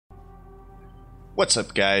What's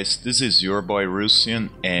up guys, this is your boy Russian,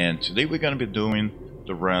 and today we're gonna be doing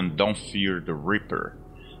the run Don't Fear the Reaper.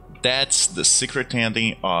 That's the secret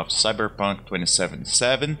ending of Cyberpunk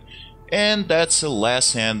 2077, and that's the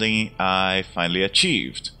last ending I finally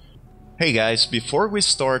achieved. Hey guys, before we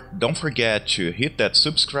start, don't forget to hit that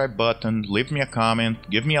subscribe button, leave me a comment,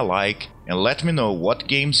 give me a like, and let me know what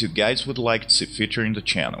games you guys would like to see featured in the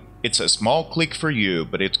channel. It's a small click for you,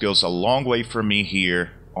 but it goes a long way for me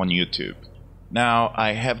here on YouTube. Now,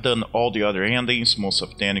 I have done all the other endings, most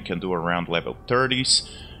of them you can do around level 30s.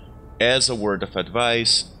 As a word of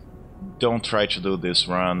advice, don't try to do this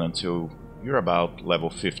run until you're about level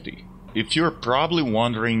 50. If you're probably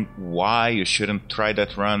wondering why you shouldn't try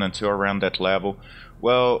that run until around that level,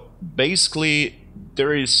 well, basically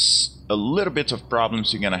there is a little bit of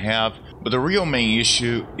problems you're gonna have, but the real main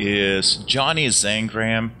issue is Johnny's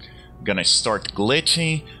engram gonna start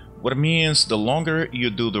glitching. What it means, the longer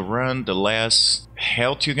you do the run, the less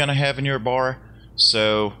health you're gonna have in your bar.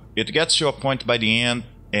 So it gets to a point by the end,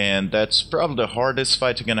 and that's probably the hardest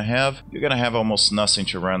fight you're gonna have. You're gonna have almost nothing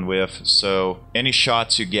to run with, so any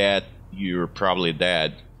shots you get, you're probably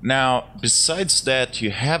dead. Now, besides that,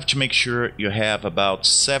 you have to make sure you have about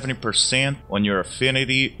 70% on your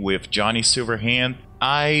affinity with Johnny Silverhand.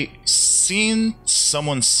 I seen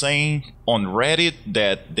someone saying on Reddit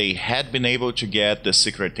that they had been able to get the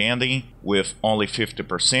secret ending with only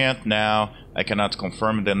 50%. Now, I cannot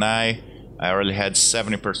confirm or deny. I already had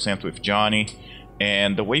 70% with Johnny.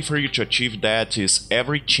 And the way for you to achieve that is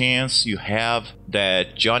every chance you have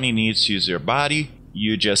that Johnny needs to use your body,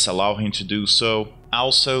 you just allow him to do so.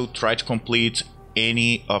 Also, try to complete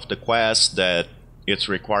any of the quests that it's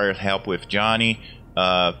required help with Johnny.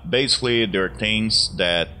 Basically, there are things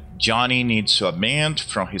that Johnny needs to amend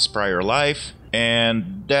from his prior life,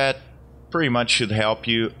 and that pretty much should help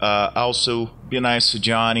you. Also, be nice to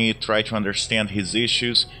Johnny, try to understand his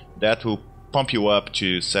issues. That will pump you up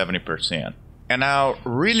to 70%. And now,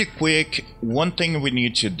 really quick, one thing we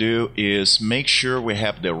need to do is make sure we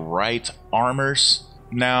have the right armors.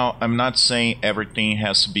 Now, I'm not saying everything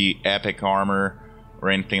has to be epic armor or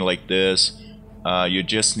anything like this. You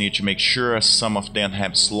just need to make sure some of them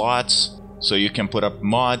have slots so you can put up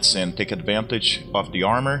mods and take advantage of the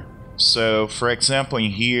armor. So, for example,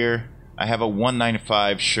 in here, I have a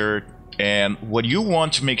 195 shirt, and what you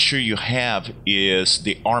want to make sure you have is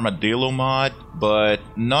the Armadillo mod, but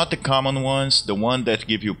not the common ones, the one that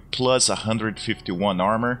give you plus 151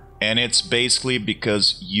 armor, and it's basically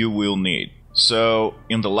because you will need. So,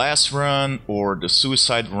 in the last run, or the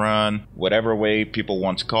suicide run, whatever way people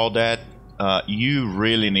want to call that, you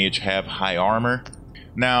really need to have high armor.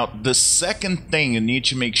 Now, the second thing you need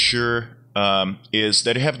to make sure is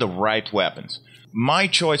that you have the right weapons. My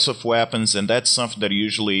choice of weapons, and that's something that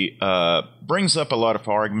usually brings up a lot of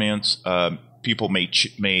arguments, people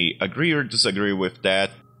may agree or disagree with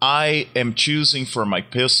that. I am choosing for my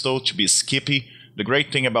pistol to be Skippy. The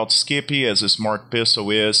great thing about Skippy as a smart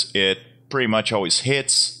pistol is it pretty much always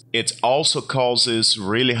hits. It also causes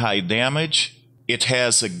really high damage. It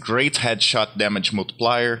has a great headshot damage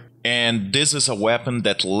multiplier, and this is a weapon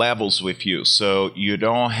that levels with you, so you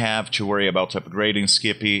don't have to worry about upgrading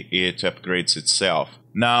Skippy, it upgrades itself.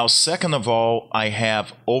 Now, second of all, I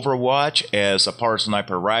have Overwatch as a power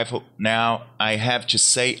sniper rifle. Now, I have to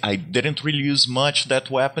say I didn't really use much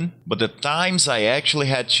that weapon, but the times I actually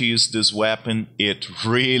had to use this weapon, it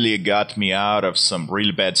really got me out of some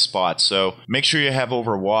really bad spots. So make sure you have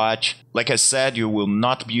Overwatch. Like I said, you will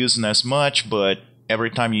not be using as much, but every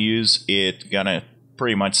time you use it, gonna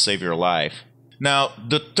pretty much save your life. Now,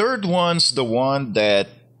 the third one's the one that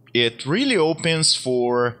it really opens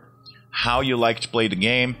for how you like to play the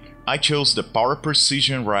game. I chose the Power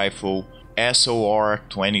Precision Rifle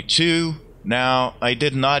SOR-22. Now, I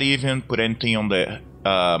did not even put anything on the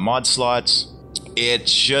mod slots.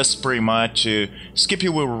 It's just pretty much Skippy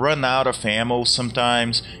will run out of ammo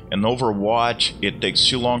sometimes, and Overwatch, it takes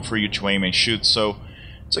too long for you to aim and shoot, so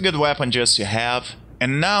it's a good weapon just to have.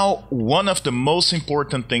 And now, one of the most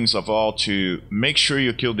important things of all, to make sure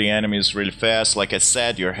you kill the enemies really fast. Like I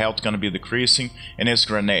said, your health gonna be decreasing, and it's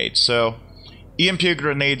grenades. So, EMP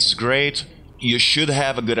grenades is great, you should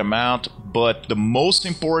have a good amount, but the most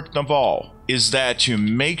important of all is that you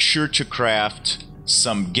make sure to craft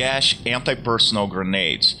some Gash anti-personnel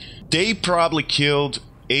grenades. They probably killed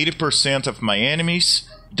 80% of my enemies.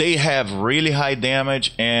 They have really high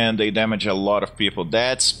damage, and they damage a lot of people.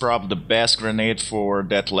 That's probably the best grenade for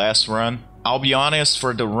that last run. I'll be honest,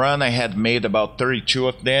 for the run I had made about 32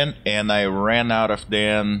 of them, and I ran out of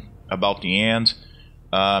them about the end.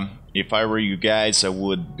 If I were you guys, I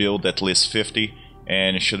would build at least 50,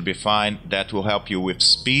 and it should be fine. That will help you with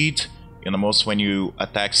speed the most when you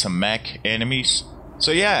attack some mech enemies.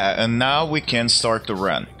 So yeah, and now we can start the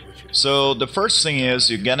run. So the first thing is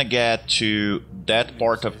you're gonna get to that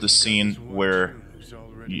part of the scene where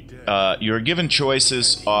you're given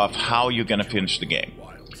choices of how you're gonna finish the game.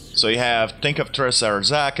 So you have think of Trust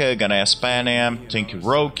Arasaka, gonna ask Panam, think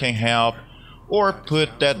Rogue can help, or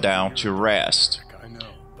put that down to rest.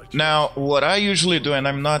 Now, what I usually do, and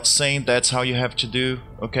I'm not saying that's how you have to do,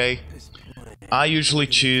 okay? I usually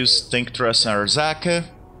choose think Trust Arasaka,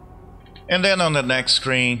 and then on the next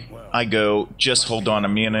screen, I go, just hold on a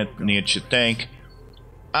minute, need to think.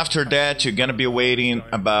 After that, you're gonna be waiting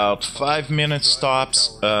about 5 minutes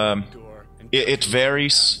tops. It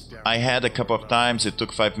varies. I had a couple of times it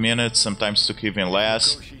took 5 minutes, sometimes took even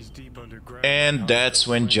less. And that's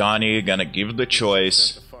when Johnny gonna give the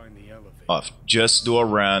choice of just do a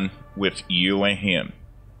run with you and him.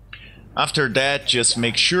 After that, just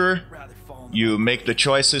make sure you make the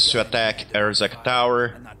choices to attack Arasaka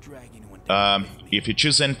Tower. If you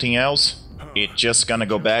choose anything else, it's just gonna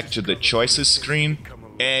go back to the choices screen,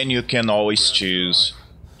 and you can always choose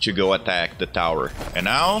to go attack the tower. And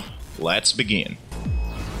now, let's begin.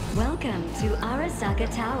 Welcome to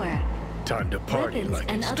Arasaka Tower. Time to party. Weapons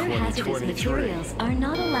like and it's other hazardous 2023. materials are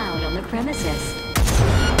not allowed on the premises.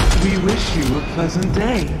 We wish you a pleasant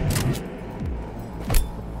day.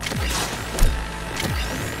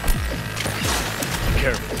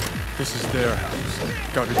 Careful. This is their house.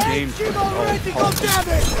 Got a game plan. Theoretical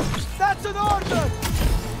damage! That's an order!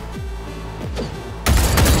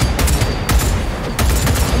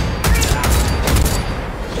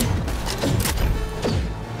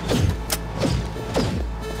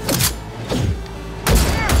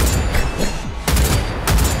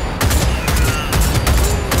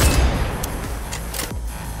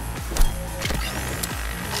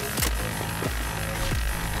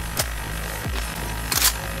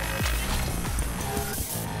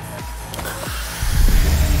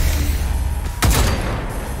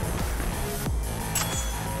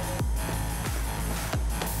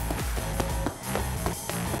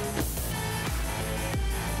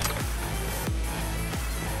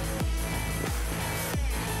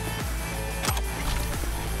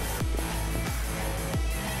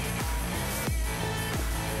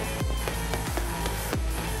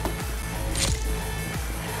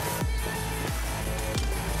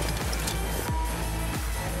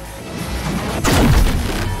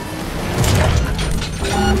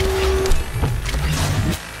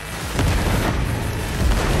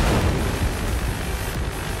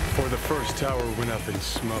 First tower went up in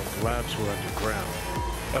smoke. Labs were underground.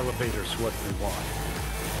 Elevators what we want.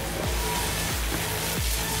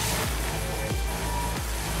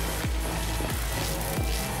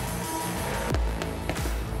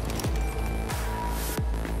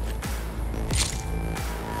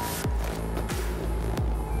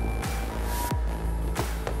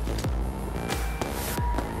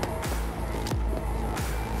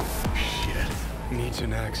 Shit. Needs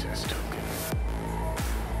an access token.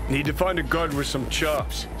 Need to find a guard with some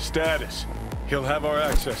chops. Status. He'll have our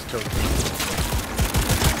access token.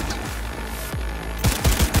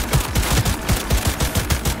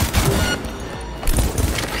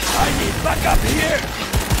 I need backup here!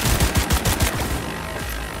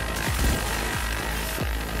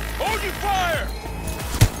 Hold your fire!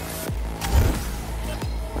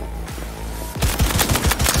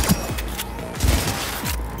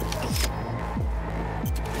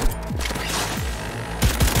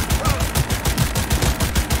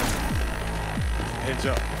 Heads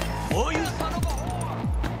up. Oh, you son of a whore!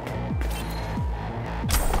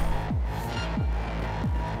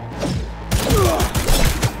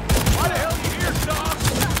 Why the hell you here, dog?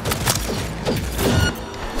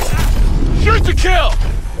 Shoot to kill!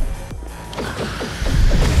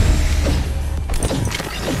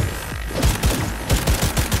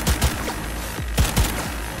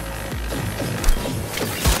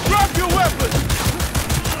 Drop your weapon!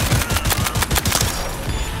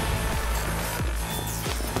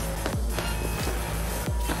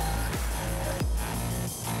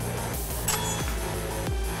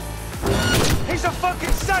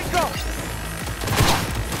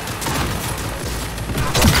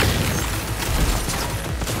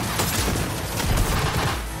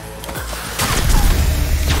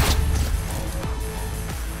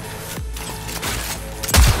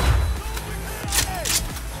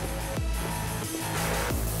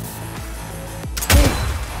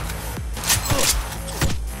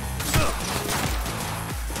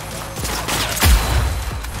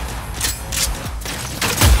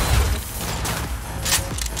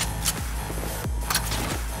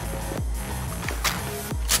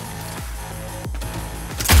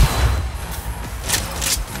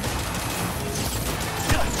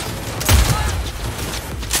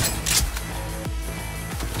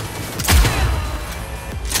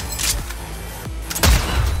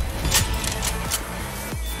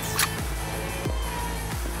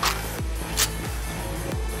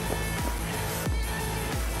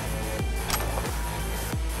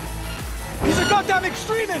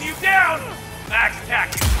 extremists! You down! Max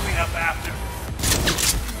tactics clean up after.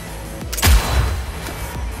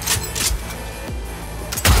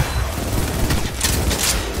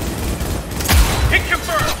 Hit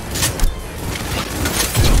confirmed!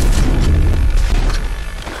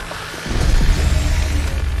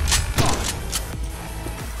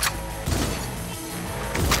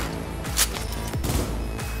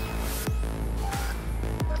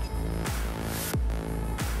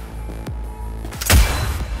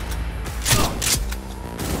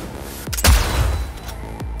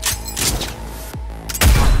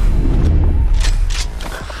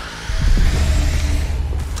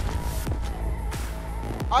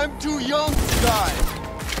 I'm too young to die.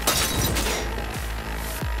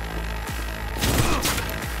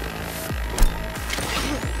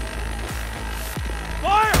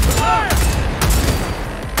 Fire! Fire!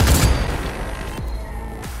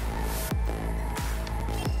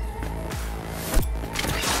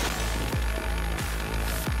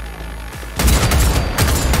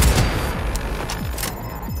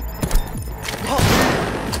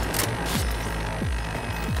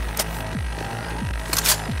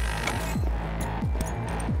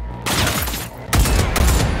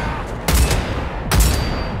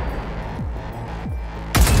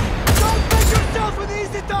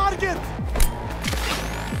 Target!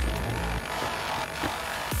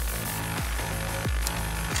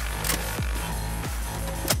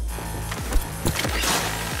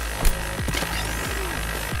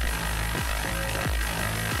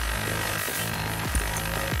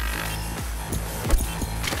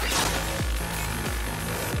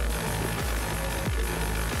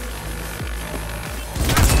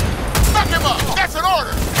 Fuck him up! That's an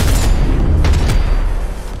order!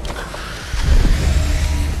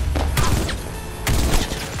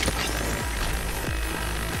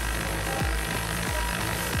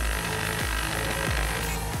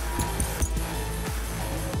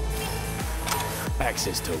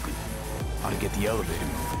 Access token. Ought to get the elevator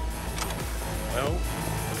moving. Well,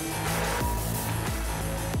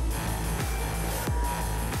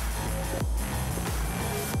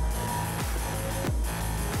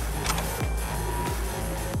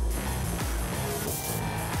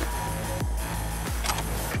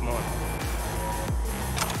 come on.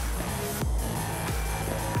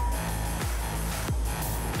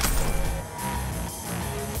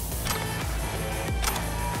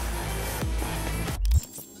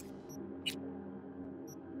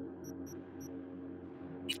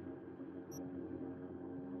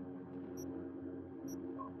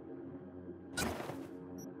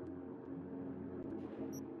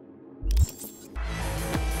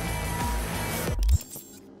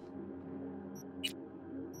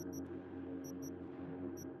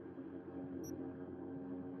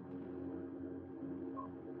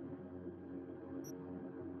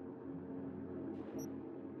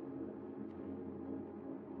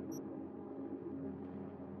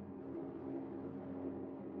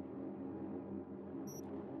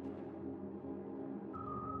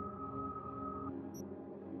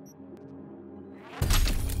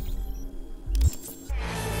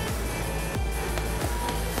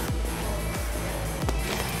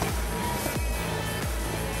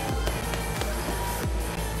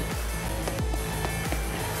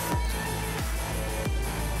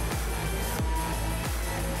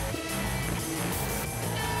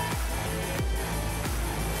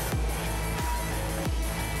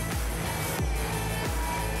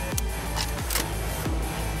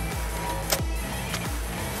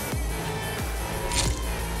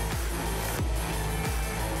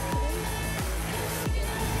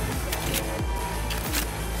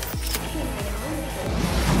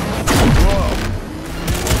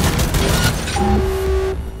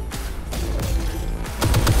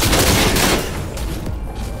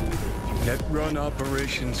 Run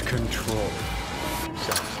operations control.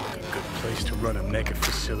 Sounds like a good place to run a mega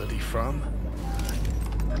facility from.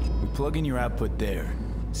 We plug in your output there.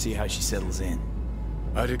 See how she settles in.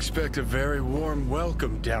 I'd expect a very warm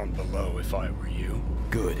welcome down below if I were you.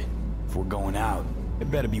 Good. If we're going out,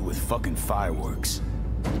 it better be with fucking fireworks.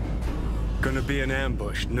 Gonna be an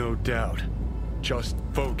ambush, no doubt. Just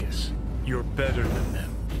focus. You're better than them.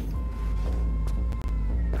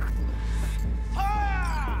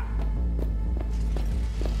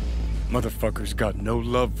 Motherfuckers got no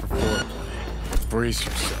love for foreplay. Brace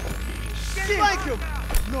yourself. Flank him!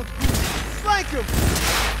 No, flank him!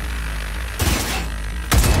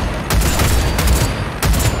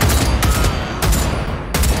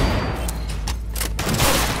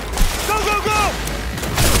 Go, go, go!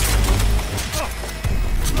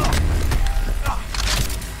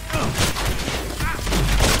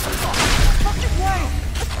 Fucking way!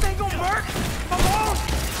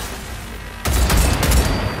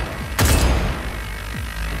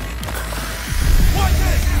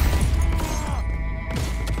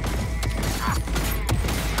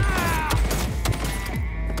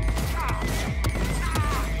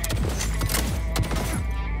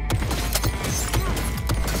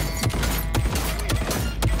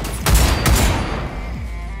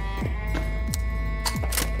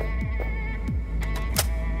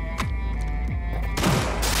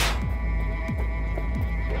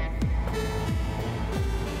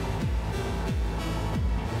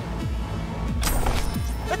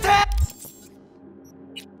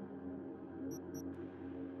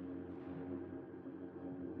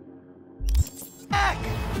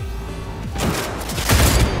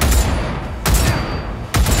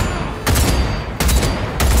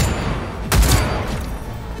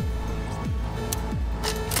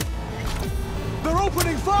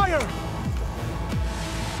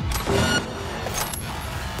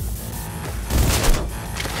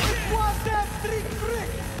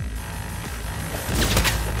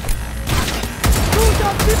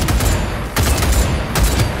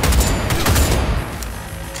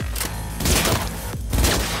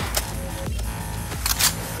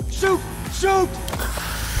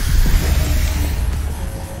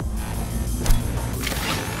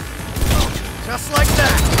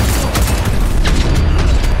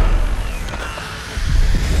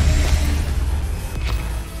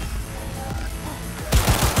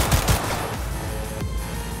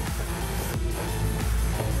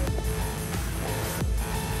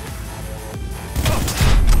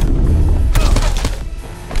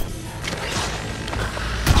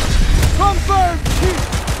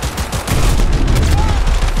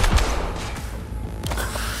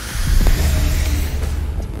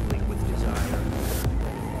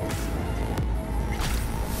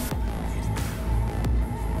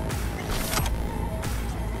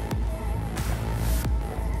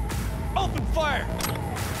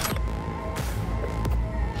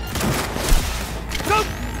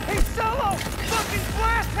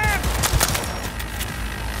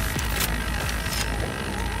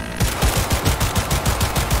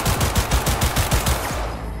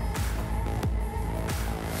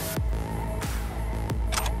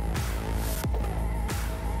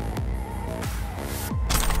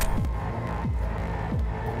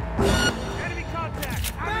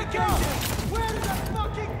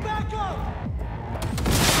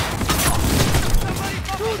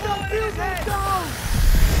 Shoot that building down!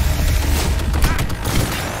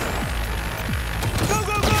 Go,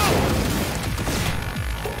 go, go!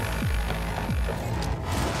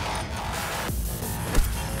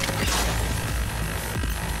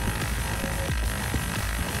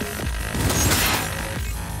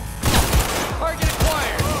 Target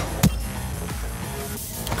acquired.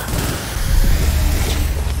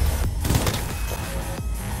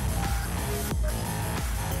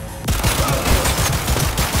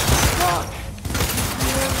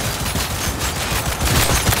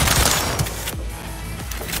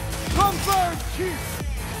 Confirm, Chief!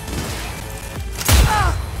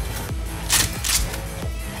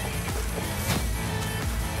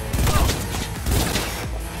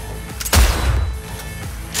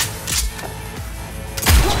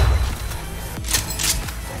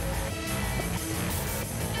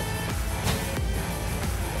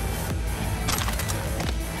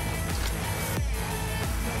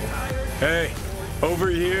 Hey, over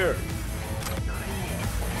here.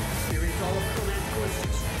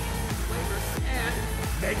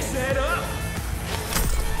 Mix it up.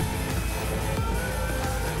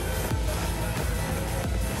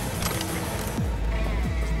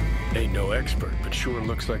 Ain't no expert, but sure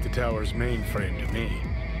looks like the tower's mainframe to me.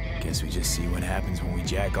 Guess we just see what happens when we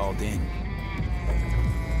jack all in.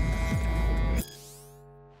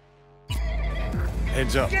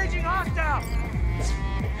 Heads up. Engaging hostile.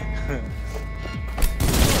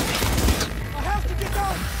 I have to get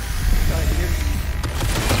down!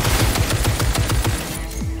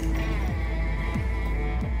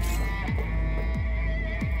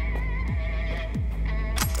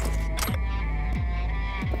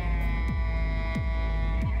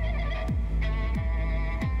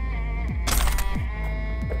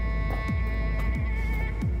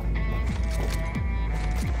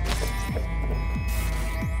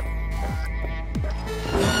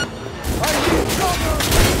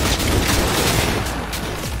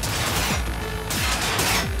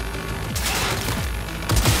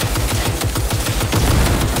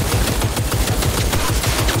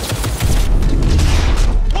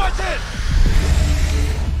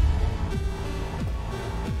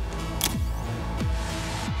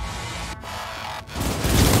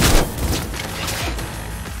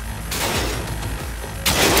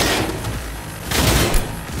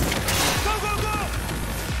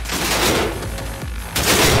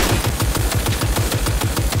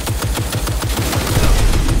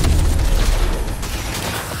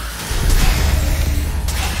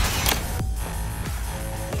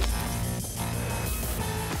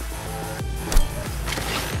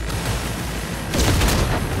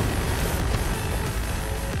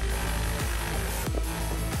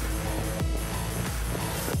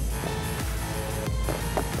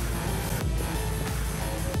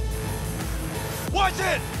 Watch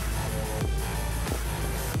it!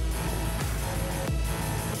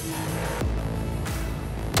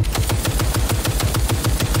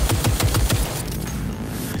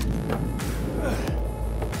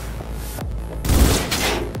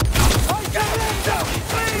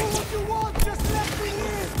 What you want, just let me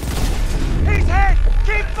in! He's hit!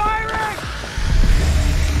 Keep firing!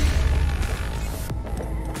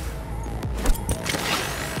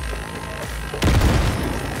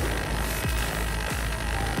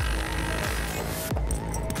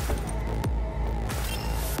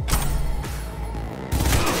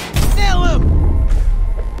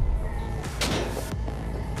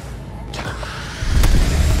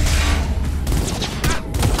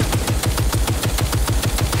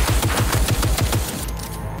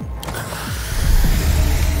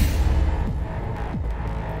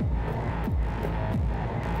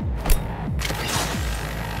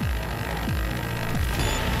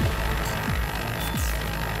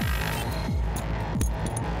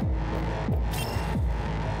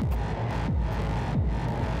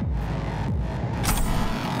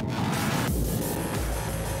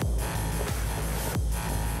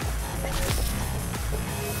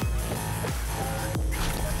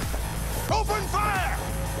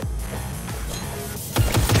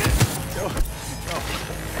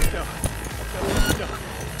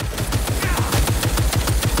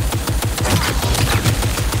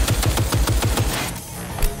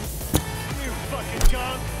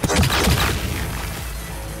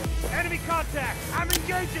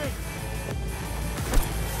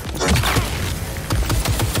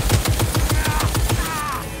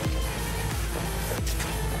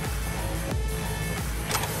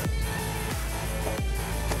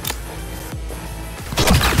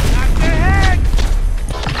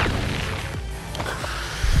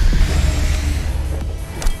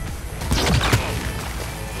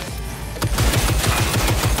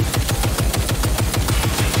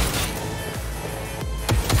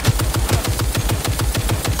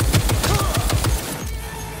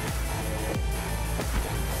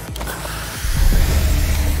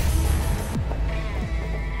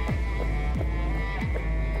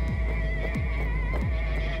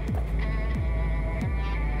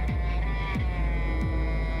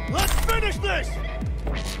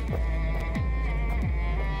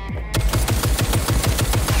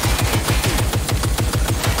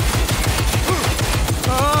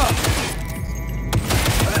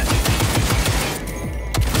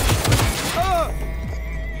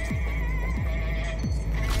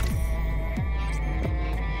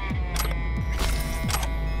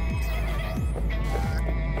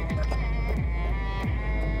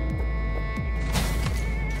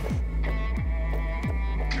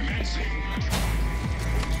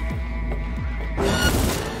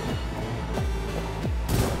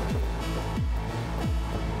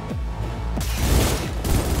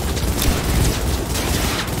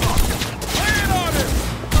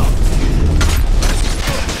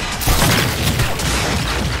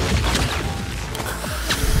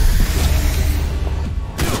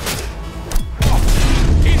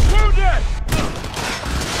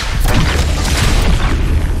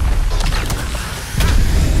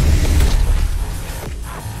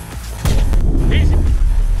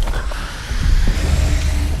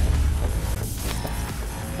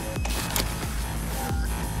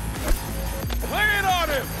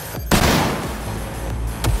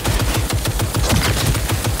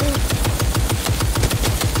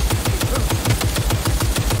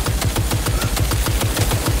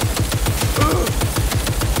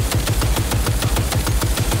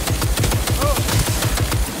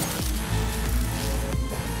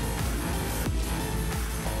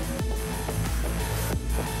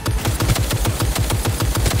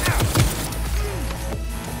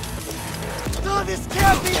 This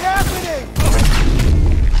can't be happening!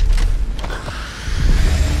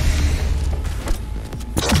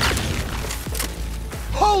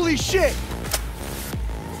 Holy shit!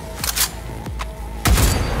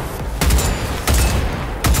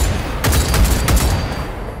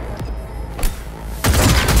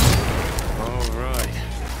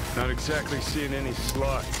 Not exactly seeing any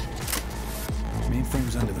slots.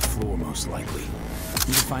 Mainframe's under the floor, most likely.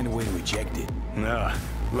 Need to find a way to eject it. Nah,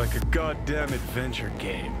 like a goddamn adventure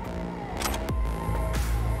game.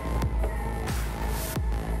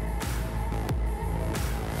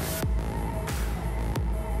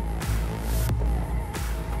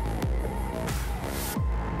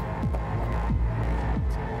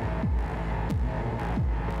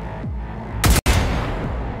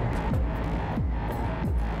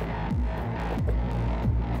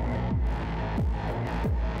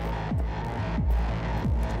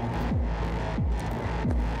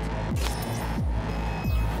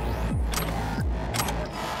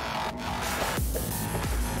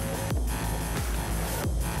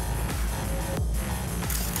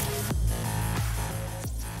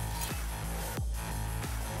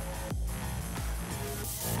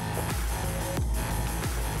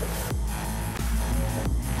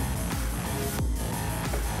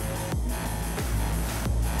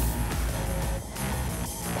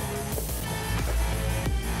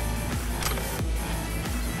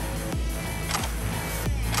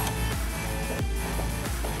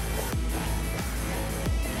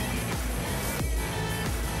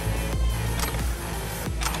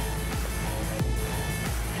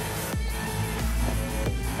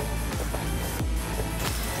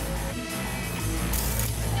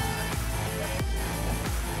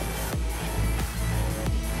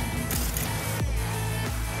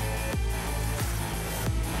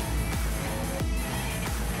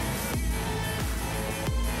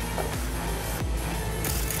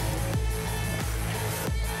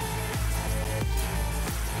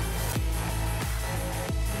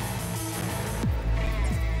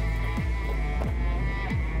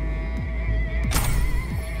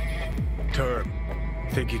 Term,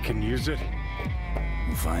 think you can use it?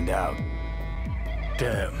 We'll find out.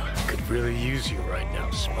 Damn, could really use you right now,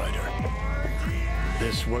 Spider.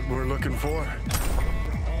 This what we're looking for?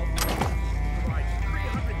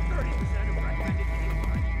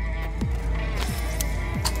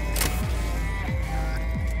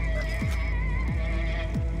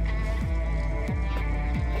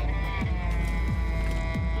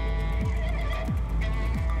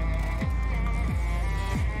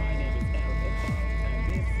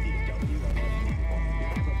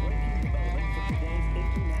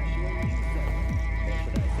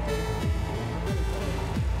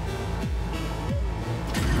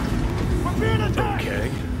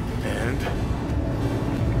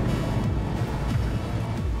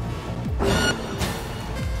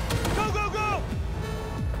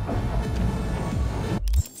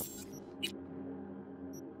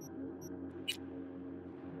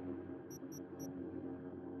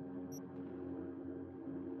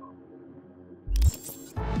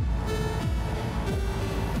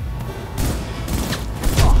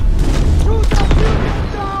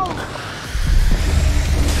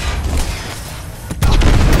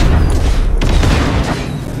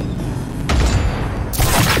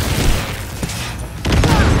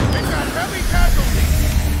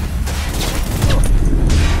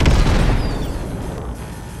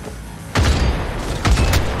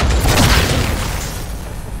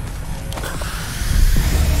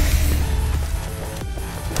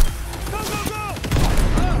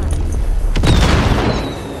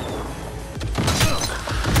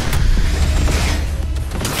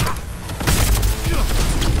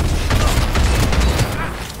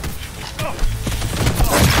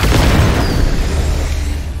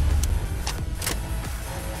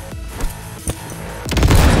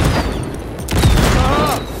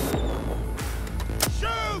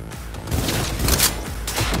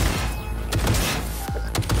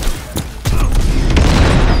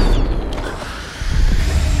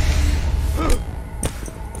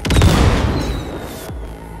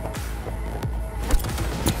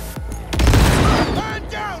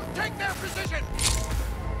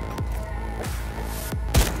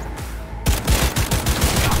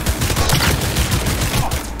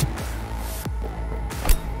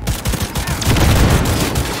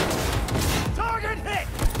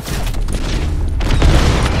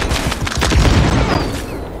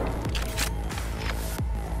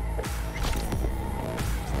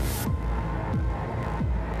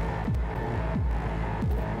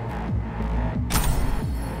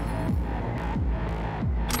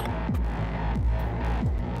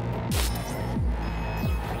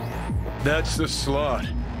 That's the slot.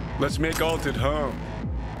 Let's make Alt at home.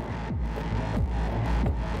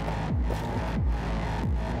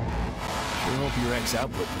 Sure hope your X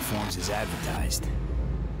output performs as advertised.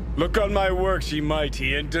 Look on my works, ye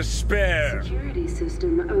mighty, in despair. Security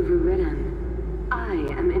system overridden. I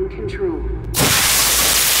am in control.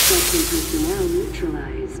 Section personnel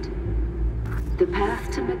neutralized. The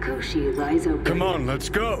path to Mikoshi lies open. Come on, let's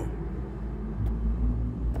go.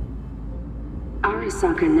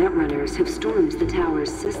 Arasaka netrunners have stormed the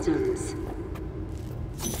tower's systems.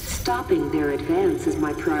 Stopping their advance is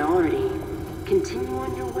my priority. Continue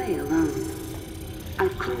on your way alone.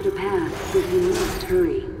 I've cleared a path, but you must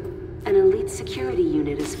hurry. An elite security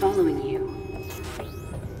unit is following you.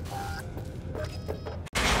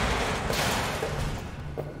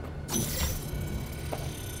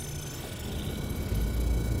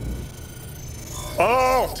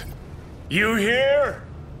 Alt! You here?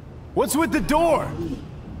 What's with the door?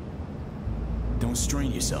 Don't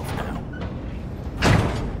strain yourself now.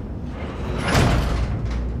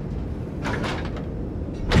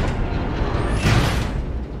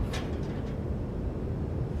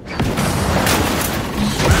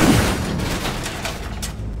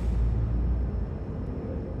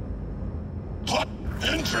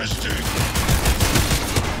 Interesting.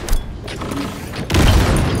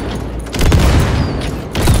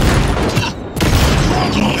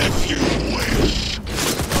 Struggle if you wish.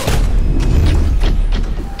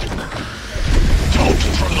 Don't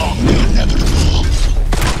prolong the inevitable.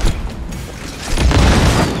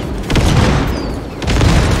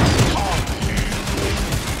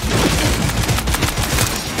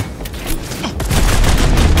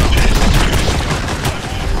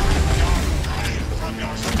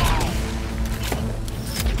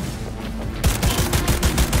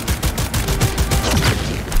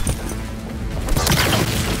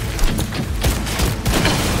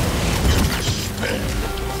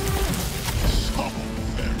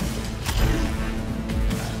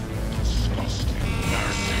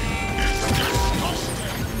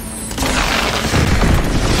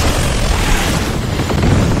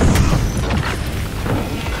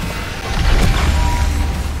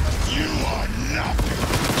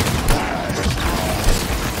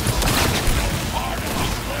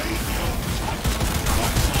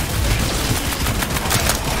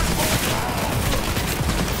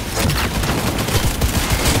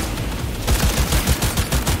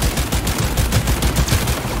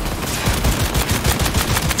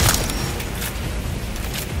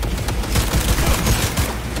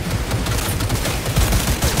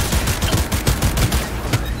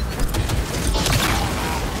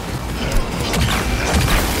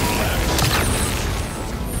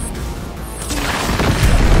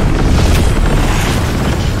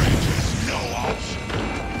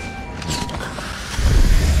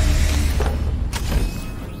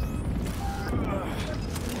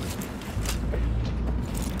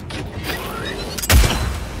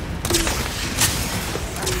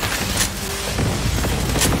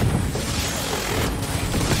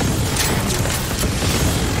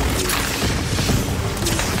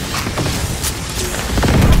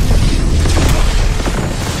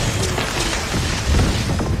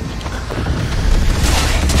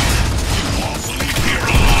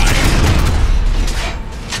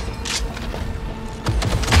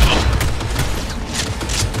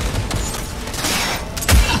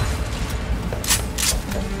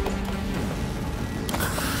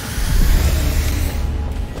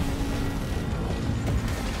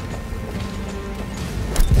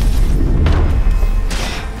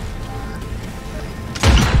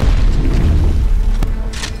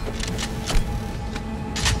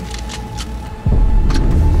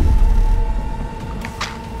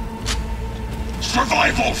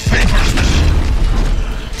 Survival favors this.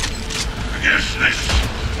 Is this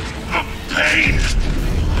the pain?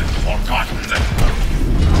 I've forgotten that.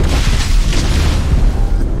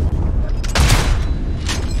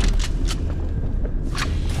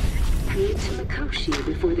 Head to Mikoshi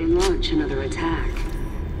before they launch another attack.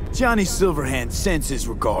 Johnny Silverhand sends his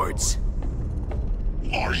regards.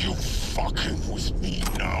 Are you fucking with me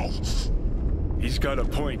now? He's got a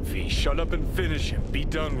point, V. Shut up and finish him. Be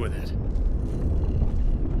done with it.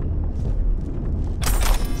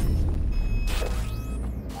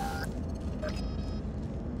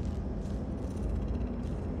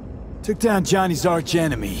 Took down Johnny's arch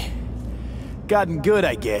enemy. Gotten good,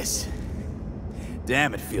 I guess.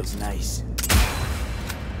 Damn, it feels nice.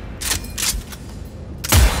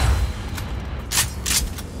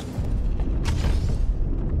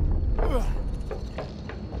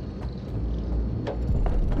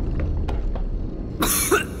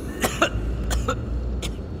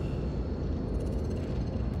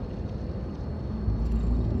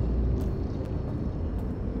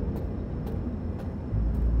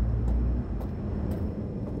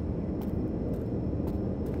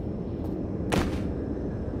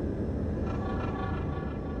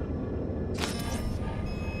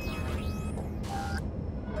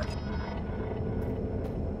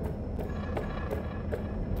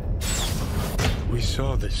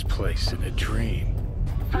 saw this place in a dream.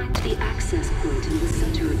 Find the access point in the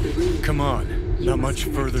center of the room. Come on, not much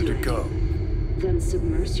further to go. Then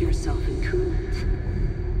submerge yourself in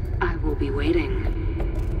coolant. I will be waiting.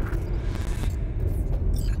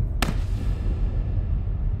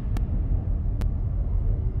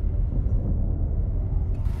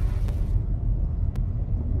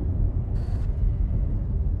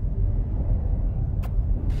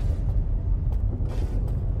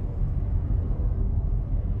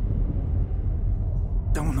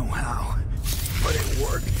 Don't know how, but it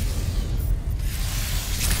worked.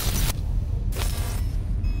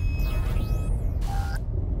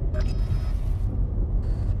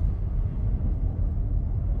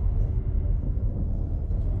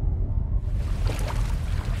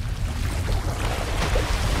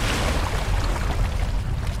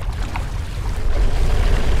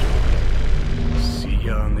 See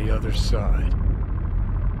ya on the other side.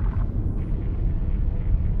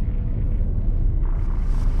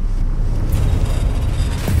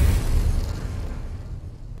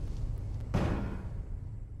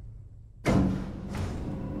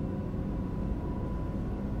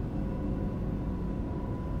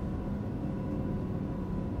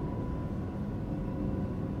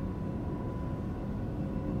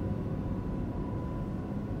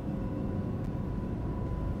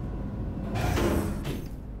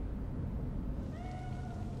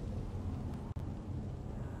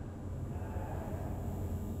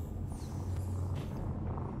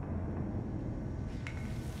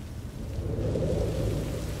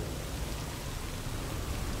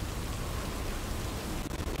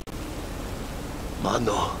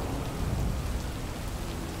 Mano.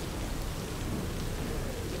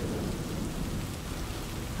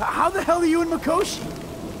 How the hell are you in Mikoshi?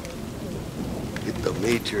 Hit the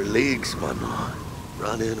major leagues, mano.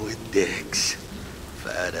 Running with dicks.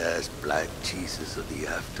 Fat-ass black cheeses of the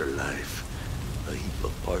afterlife. A heap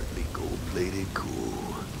of partly gold-plated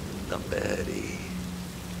cool. Not baddie.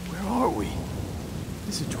 Where are we?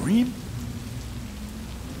 Is this a dream?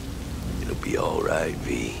 It'll be alright,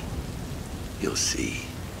 V. You'll see.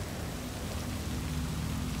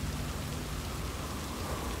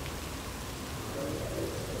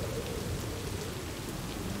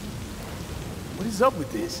 What is up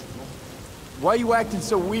with this? Why are you acting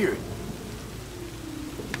so weird?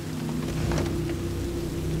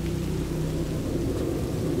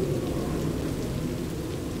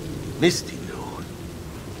 Misty knew.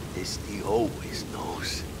 Misty always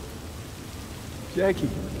knows.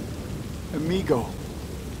 Jackie, amigo,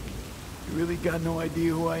 you really got no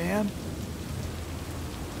idea who I am?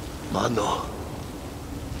 Mano.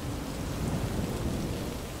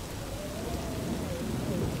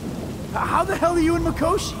 How the hell are you in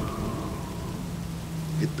Mikoshi?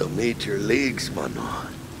 Hit the major leagues, mano.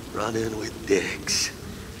 Running with dicks.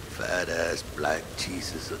 Fat-ass black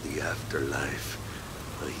cheeses of the afterlife.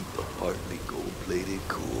 A heap of partly gold-plated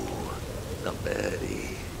cool. Not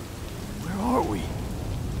baddie. Where are we?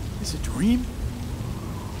 Is this a dream?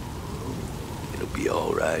 It'll be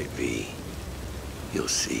alright, V. You'll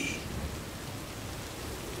see.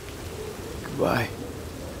 Goodbye,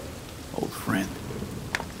 old friend.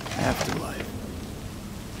 Afterlife.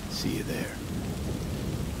 See you there.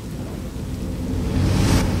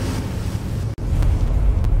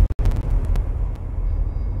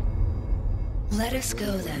 Let us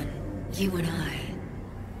go then, you and I.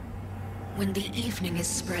 When the evening is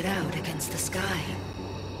spread out against the sky,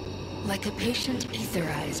 like a patient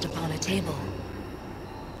etherized upon a table.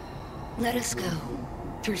 Let us go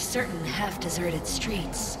through certain half-deserted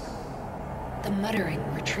streets, the muttering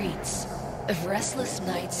retreats of restless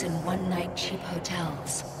nights in one-night cheap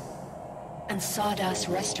hotels, and sawdust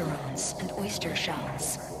restaurants and oyster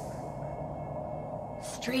shells.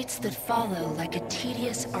 Streets that follow like a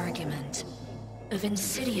tedious argument of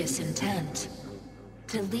insidious intent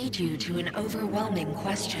to lead you to an overwhelming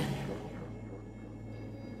question.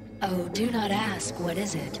 Oh, do not ask, what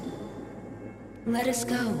is it? Let us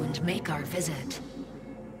go and make our visit.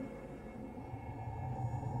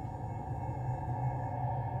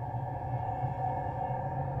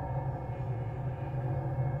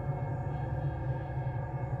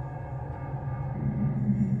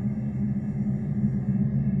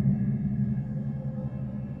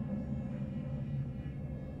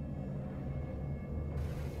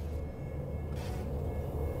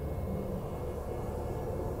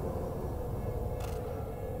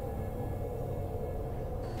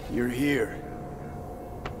 You're here.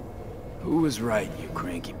 Who was right, you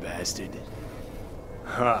cranky bastard?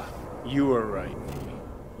 Ha! You were right,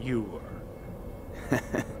 V. You were.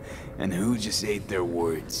 And who just ate their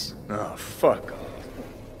words? Oh, fuck off.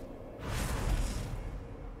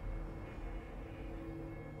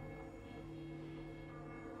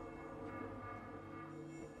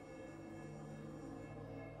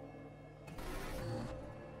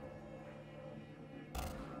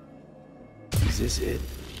 this it?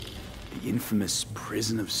 The infamous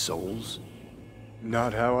prison of souls?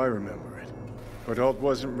 Not how I remember it. But Alt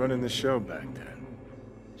wasn't running the show back then.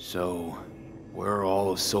 So, where are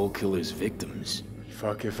all of Soul Killer's victims?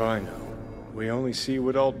 Fuck if I know. We only see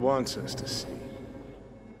what Alt wants us to see.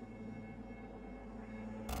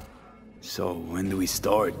 So, when do we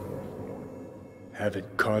start?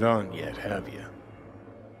 Haven't caught on yet, have you?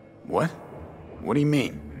 What? What do you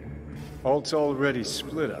mean? Alt's already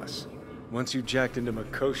split us. Once you jacked into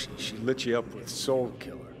Mikoshi, she lit you up with Soul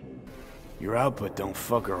Killer. Your output don't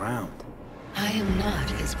fuck around. I am not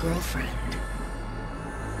his girlfriend.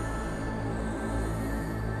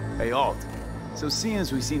 Hey, Alt. So seeing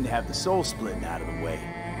as we seem to have the soul splitting out of the way,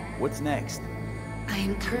 what's next? I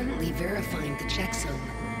am currently verifying the checksum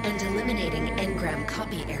and eliminating engram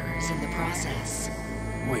copy errors in the process.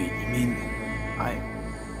 Wait, you mean...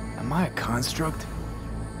 Am I a construct?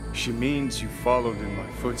 She means you followed in my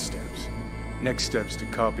footsteps. Next step's to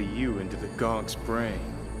copy you into the Gonk's brain.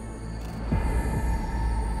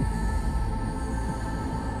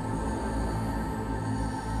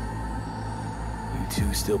 You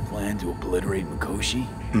two still plan to obliterate Mikoshi?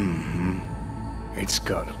 Mm-hmm. It's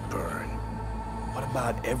gotta burn. What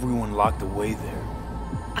about everyone locked away there?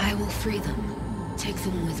 I will free them. Take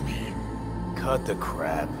them with me. Cut the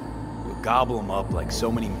crap. You'll gobble them up like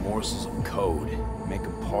so many morsels of code. Make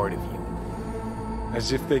them part of you.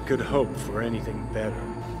 As if they could hope for anything better.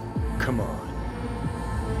 Come on.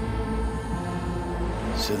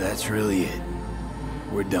 So that's really it.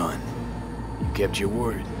 We're done. You kept your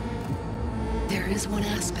word. There is one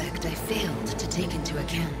aspect I failed to take into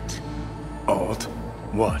account. Alt?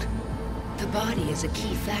 What? The body is a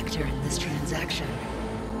key factor in this transaction.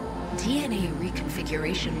 DNA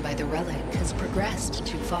reconfiguration by the relic has progressed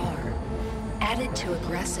too far. Added to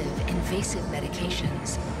aggressive, invasive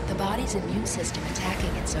medications, the body's immune system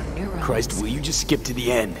attacking its own neurons... Christ, will you just skip to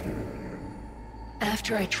the end?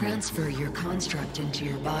 After I transfer your construct into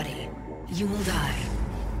your body, you will die.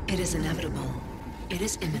 It is inevitable. It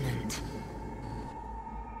is imminent.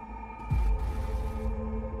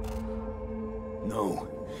 No.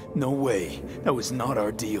 No way. That was not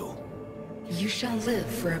our deal. You shall live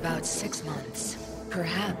for about 6 months.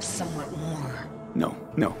 Perhaps somewhat more. No.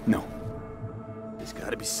 There's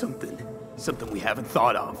gotta be something. Something we haven't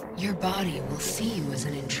thought of. Your body will see you as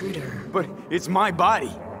an intruder. But it's my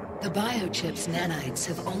body. The biochip's nanites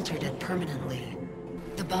have altered it permanently.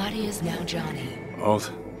 The body is now Johnny.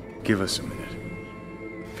 Alt, give us a minute.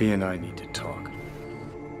 V and I need to talk.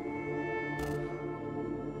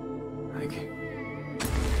 I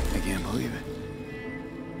can't believe it.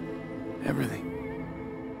 Everything.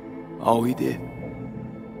 All we did.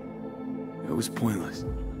 It was pointless.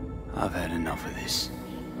 I've had enough of this.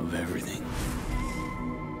 Of everything.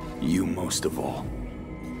 You most of all.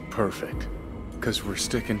 Perfect. Because we're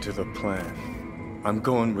sticking to the plan. I'm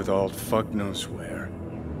going with Alt fuck knows where.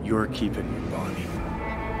 You're keeping your body.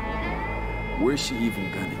 Where's she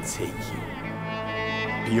even gonna take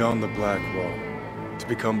you? Beyond the Black Wall. To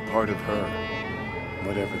become part of her.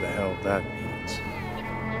 Whatever the hell that means.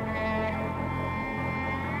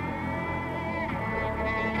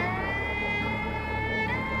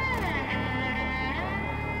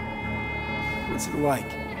 What's it like?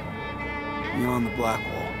 Beyond the Black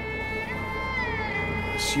Wall.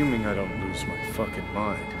 Assuming I don't lose my fucking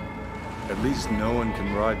mind. At least no one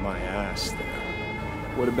can ride my ass there.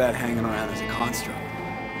 What about hanging around as a construct?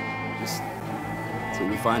 Just till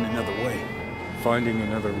we find another way. Finding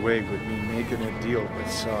another way would mean making a deal with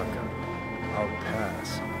Sokka. I'll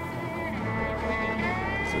pass.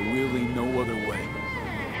 So really no other way.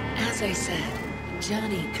 As I said,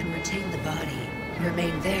 Johnny can retain the body,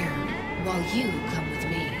 remain there, while you come with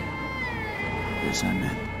me. Yes, I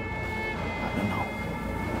meant. I don't know.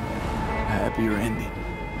 A happier ending.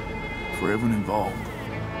 For everyone involved.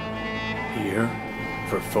 Here,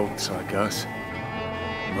 for folks like us,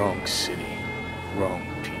 wrong city, wrong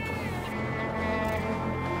people.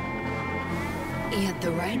 Yet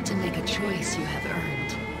the right to make a choice you have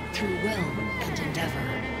earned, through will and endeavor.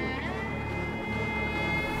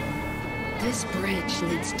 This bridge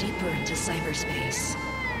leads deeper into cyberspace.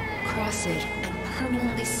 Cross it and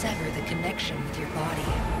permanently sever the connection with your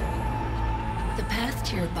body. The path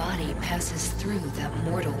to your body passes through that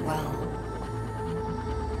mortal well.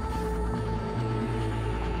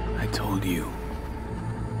 I told you.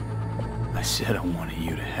 I said I wanted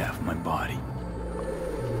you to have my body.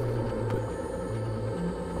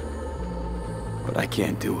 But I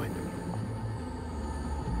can't do it.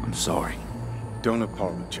 I'm sorry. Don't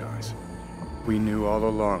apologize. We knew all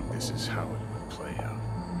along this is how it would play out.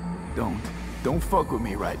 Don't fuck with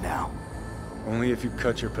me right now. Only if you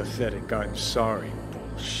cut your pathetic "I'm sorry"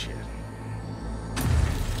 bullshit.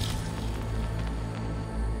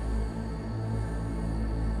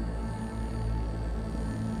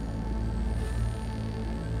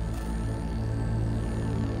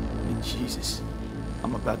 Jesus,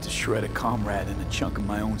 I'm about to shred a comrade and a chunk of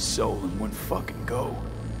my own soul in one fucking go.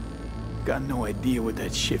 Got no idea what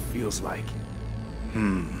that shit feels like.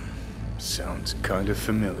 Sounds kinda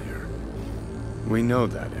familiar. We know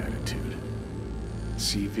that attitude.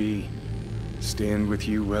 CV, stand with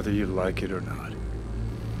you whether you like it or not.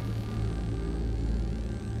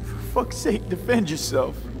 For fuck's sake, defend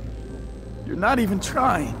yourself. You're not even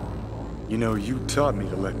trying. You know, you taught me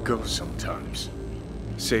to let go sometimes.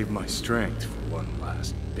 Save my strength for one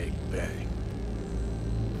last big bang.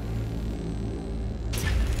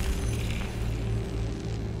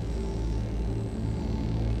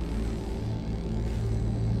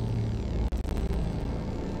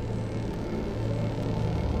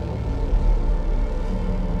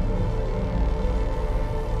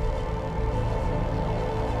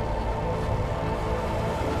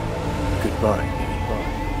 Goodbye,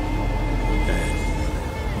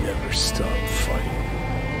 and never stop fighting.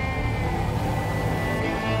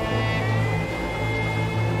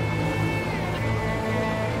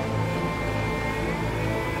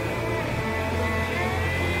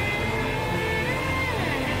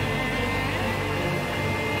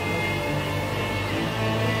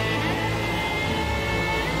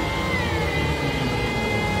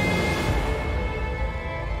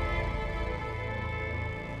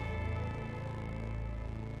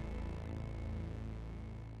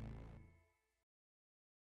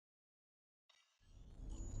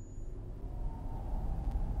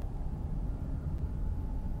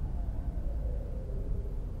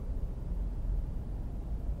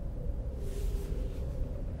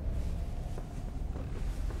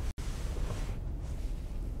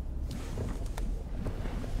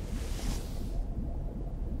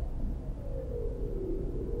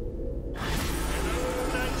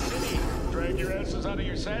 Out of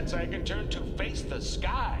your sets, I can turn to face the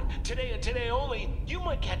sky. Today and today only, you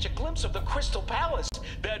might catch a glimpse of the Crystal Palace,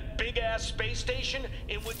 that big-ass space station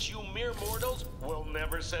in which you mere mortals will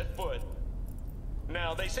never set foot.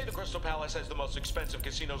 Now, they say the Crystal Palace has the most expensive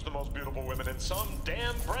casinos, the most beautiful women, and some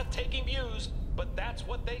damn breathtaking views, but that's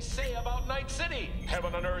what they say about Night City.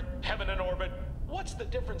 Heaven on Earth, heaven in orbit. What's the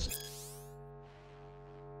difference?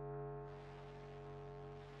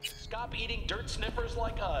 Stop eating dirt sniffers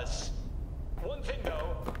like us. One thing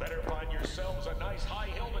though, better find yourselves a nice high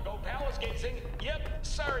hill to go palace gazing. Yep,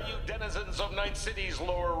 sorry you denizens of Night City's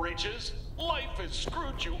lower reaches. Life has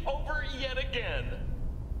screwed you over yet again.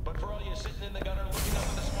 But for all you sitting in the gutter looking up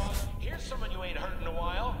at the smog, here's someone you ain't heard in a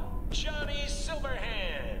while. Johnny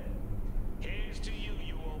Silverhand. Here's to you,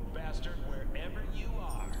 you old bastard, wherever you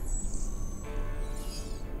are.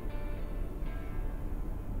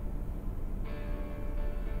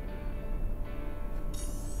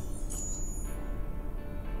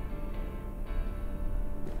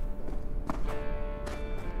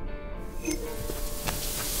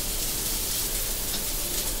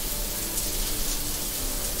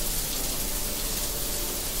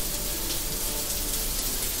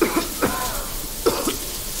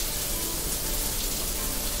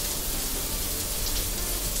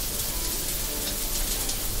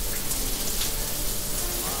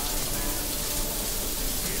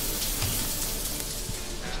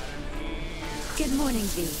 Good morning,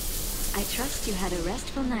 V. I trust you had a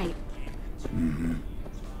restful night.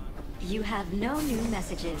 You have no new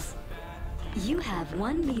messages. You have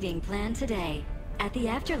one meeting planned today, at the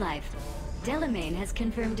Afterlife. Delamain has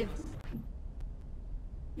confirmed a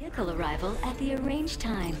vehicle arrival at the arranged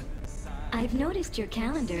time. I've noticed your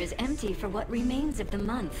calendar is empty for what remains of the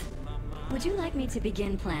month. Would you like me to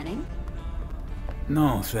begin planning?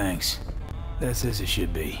 No, thanks. That's as it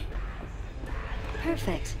should be.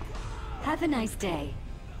 Perfect. Have a nice day.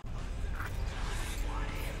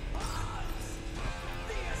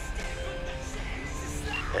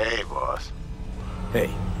 Hey, boss.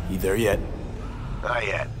 Hey, you there yet? Not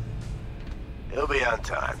yet. He'll be on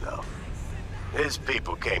time, though. His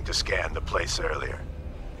people came to scan the place earlier.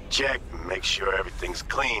 Check and make sure everything's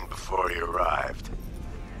clean before he arrived.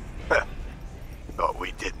 Thought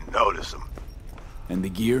we didn't notice him. And the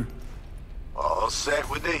gear? All set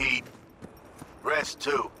with the heat. Rest,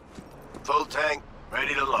 too. Full tank,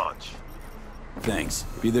 ready to launch. Thanks.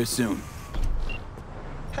 Be there soon.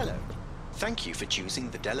 Hello. Thank you for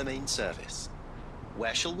choosing the Delamain service.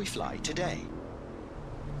 Where shall we fly today?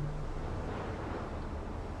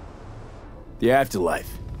 The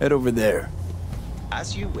Afterlife. Head over there.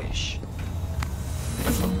 As you wish.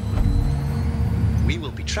 We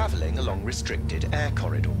will be traveling along restricted air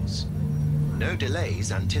corridors. No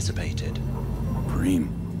delays anticipated.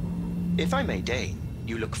 Preem. If I may deign,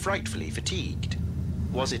 you look frightfully fatigued.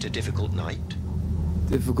 Was it a difficult night?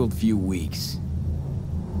 Difficult few weeks.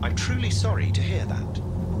 I'm truly sorry to hear that.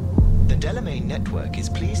 The Delamain network is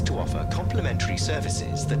pleased to offer complimentary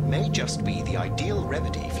services that may just be the ideal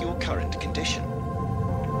remedy for your current condition.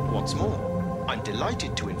 What's more, I'm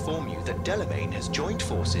delighted to inform you that Delamain has joined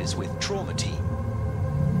forces with Trauma Team.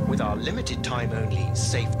 With our limited time only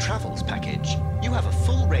Safe Travels package, you have a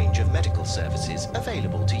full range of medical services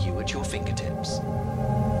available to you at your fingertips.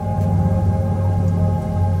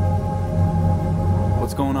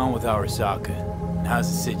 What's going on with Arasaka? And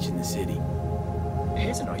how's the sitch in the city?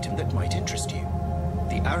 Here's an item that might interest you.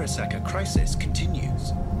 The Arasaka crisis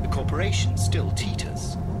continues. The corporation still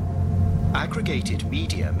teeters. Aggregated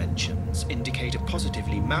media mentions indicate a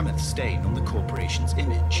positively mammoth stain on the corporation's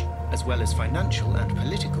image, as well as financial and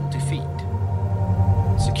political defeat.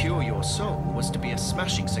 Secure Your Soul was to be a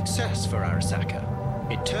smashing success for Arasaka.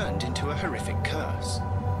 It turned into a horrific curse.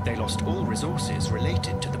 They lost all resources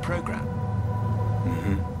related to the program.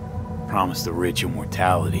 Promised the rich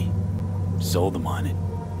immortality. Sold them on it.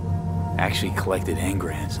 Actually collected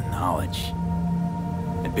engrams and knowledge.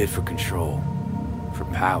 A bid for control. For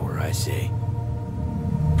power, I say.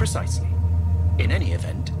 Precisely. In any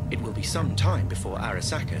event, it will be some time before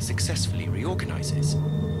Arasaka successfully reorganizes.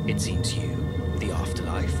 It seems you, the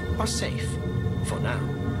afterlife, are safe. For now.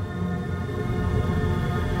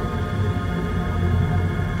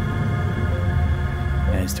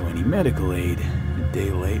 As to any medical aid, a day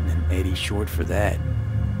late and an eddy short for that.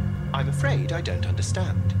 I'm afraid I don't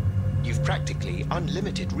understand. You've practically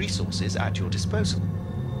unlimited resources at your disposal.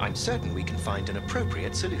 I'm certain we can find an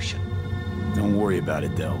appropriate solution. Don't worry about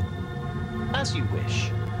it, though. As you wish.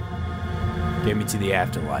 Get me to the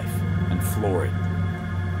afterlife, and floor it.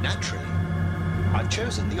 Naturally. I've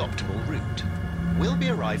chosen the optimal route. We'll be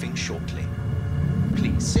arriving shortly.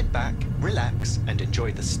 Please sit back, relax, and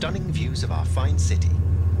enjoy the stunning views of our fine city.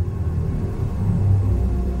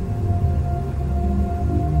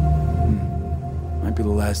 Might be the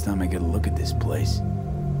last time I get a look at this place.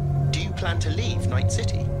 Do you plan to leave Night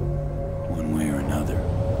City? One way or another.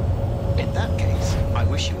 In that case, I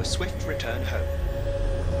wish you a swift return home.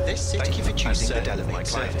 This city, thank you for choosing the Delamain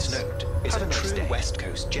service note, is a true West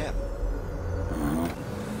Coast gem.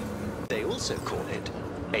 They also call it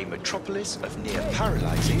a metropolis of near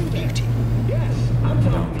paralyzing beauty.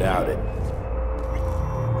 Don't doubt it.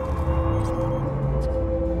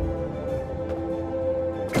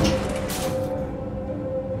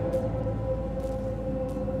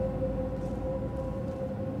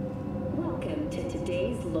 Welcome to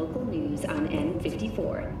today's local news on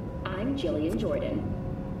N54. I'm Jillian Jordan.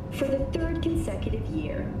 For the third consecutive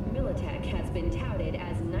year, Militech has been touted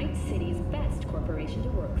as Night City's best corporation to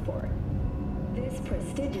work for. This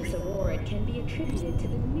prestigious award can be attributed to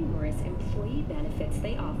the numerous employee benefits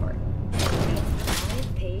they offer. As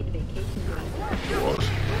 5 paid vacation days.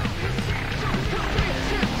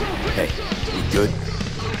 Hey, you good?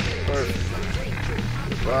 Perfect.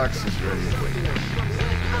 The box is ready.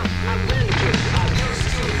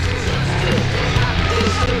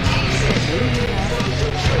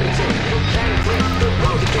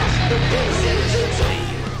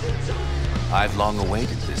 I've long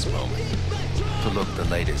awaited this moment, to look the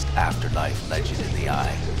latest afterlife legend in the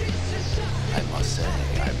eye. I must say,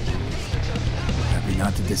 I'm happy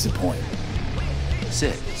not to disappoint.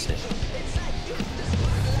 Sit.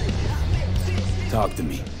 Talk to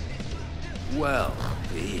me. Well,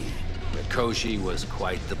 the Mikoshi was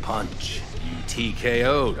quite the punch. You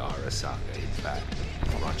TKO'd Arasaka, in fact.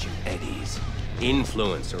 Brought you eddies,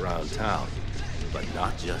 influence around town. But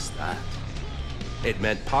not just that. It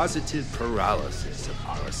meant positive paralysis of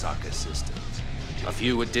Arasaka systems. A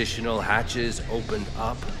few additional hatches opened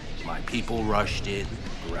up. My people rushed in,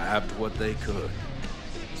 grabbed what they could.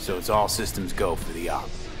 So it's all systems go for the op.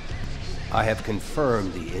 I have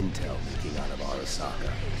confirmed the intel leaking out of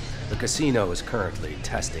Arasaka. The casino is currently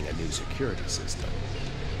testing a new security system.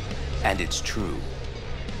 And it's true.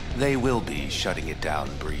 They will be shutting it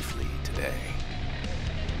down briefly today.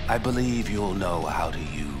 I believe you'll know how to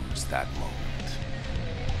use that moment.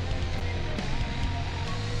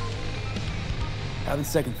 Having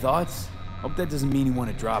second thoughts? Hope that doesn't mean you want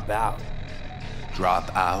to drop out.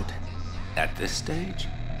 Drop out? At this stage?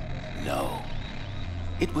 No.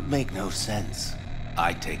 It would make no sense.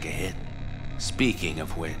 I'd take a hit. Speaking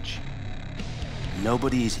of which,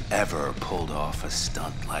 nobody's ever pulled off a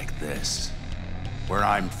stunt like this. Where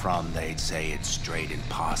I'm from, they'd say it's straight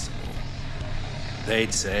impossible.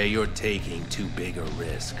 They'd say you're taking too big a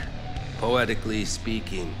risk. Poetically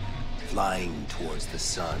speaking, flying towards the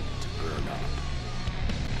sun to burn up.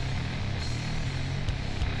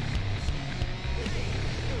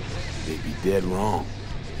 They'd be dead wrong.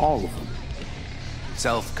 All of them.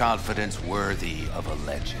 Self-confidence worthy of a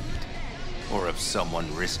legend. Or of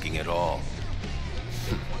someone risking it all.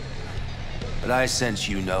 But I sense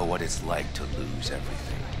you know what it's like to lose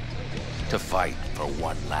everything. To fight for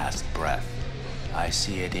one last breath. I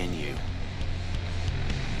see it in you.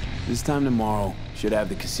 This time tomorrow, should have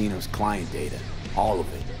the casino's client data. All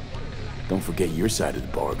of it. Don't forget your side of the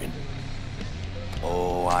bargain.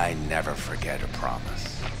 Oh, I never forget a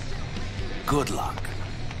promise. Good luck.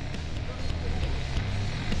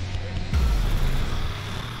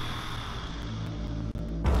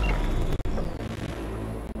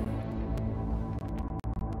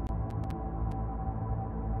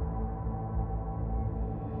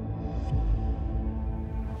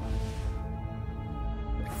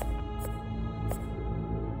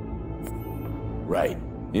 Right.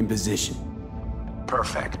 In position.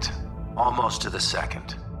 Perfect. Almost to the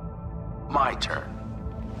second. My turn.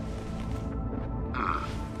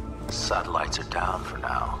 Satellites are down for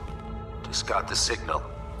now. Just got the signal.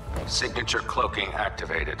 Signature cloaking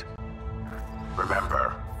activated.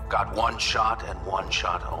 Remember, got one shot and one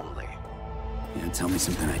shot only. Yeah, tell me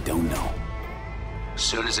something I don't know.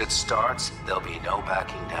 Soon as it starts, there'll be no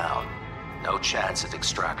backing down. No chance at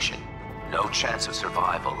extraction. No chance of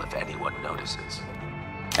survival if anyone notices.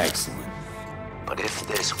 Excellent. But if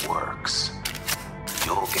this works,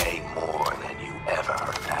 you'll gain more than you ever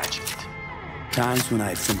imagined. Times when I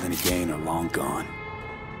had something to gain are long gone.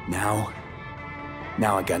 Now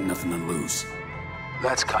I got nothing to lose.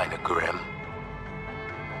 That's kind of grim.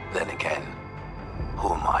 Then again,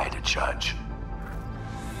 who am I to judge?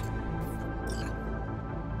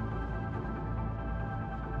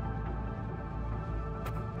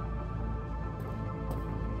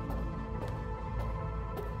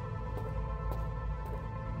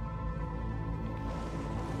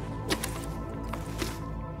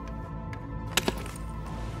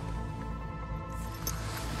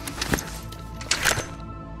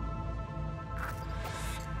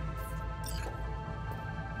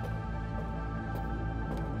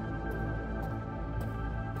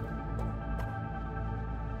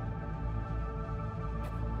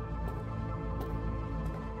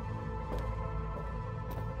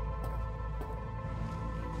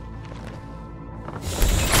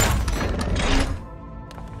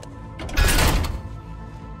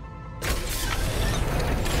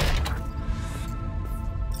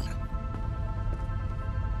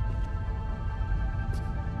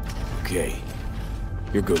 Okay.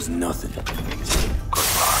 Here goes nothing. Good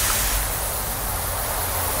luck.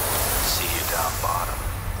 See you down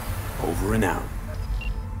bottom. Over and out.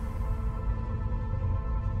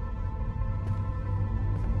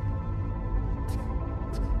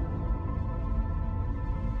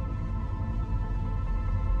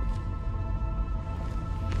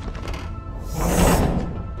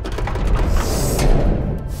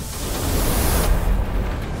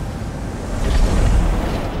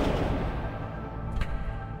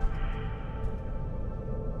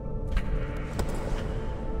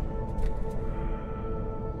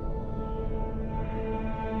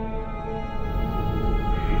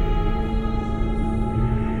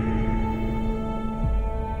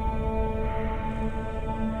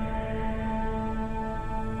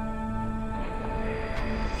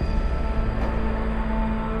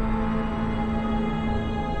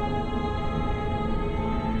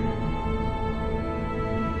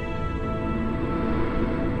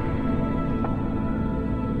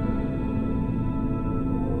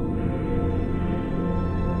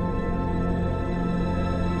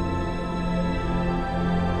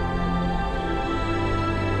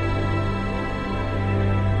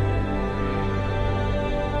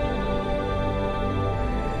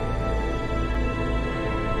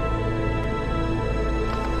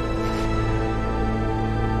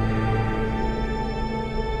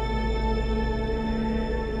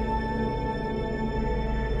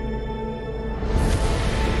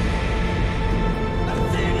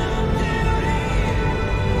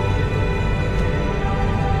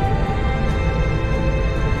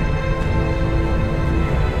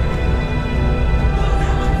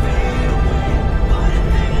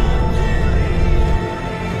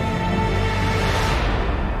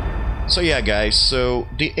 So yeah, guys, so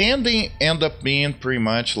the ending ended up being pretty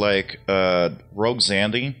much like Rogue's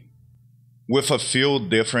ending, with a few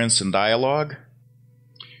difference in dialogue.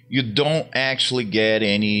 You don't actually get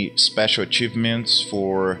any special achievements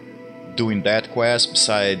for doing that quest,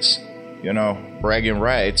 besides, you know, bragging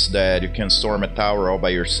rights that you can storm a tower all by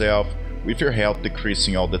yourself, with your health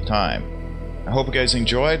decreasing all the time. I hope you guys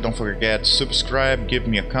enjoyed. Don't forget to subscribe, give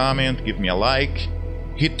me a comment, give me a like,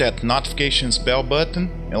 hit that notifications bell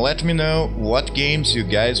button, and let me know what games you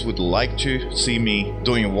guys would like to see me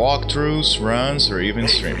doing walkthroughs, runs, or even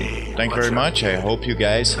streaming. Thank you very much. I hope you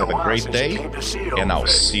guys have a great day, and I'll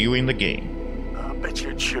see you in the game. I'll bet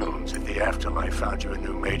your tunes if the afterlife found you a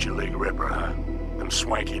new Major League Ripper, huh? Them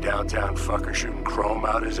swanky downtown fuckers shooting chrome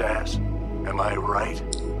out his ass. Am I right?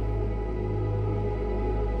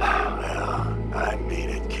 Well, I mean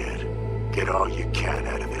it, kid. Get all you can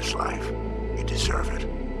out of this life. You deserve it.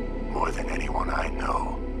 More than anyone I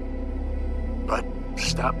know. But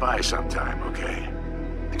stop by sometime, okay?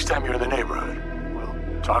 Next time you're in the neighborhood,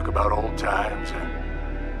 we'll talk about old times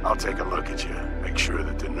and I'll take a look at you. Make sure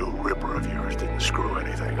that the new Ripper of yours didn't screw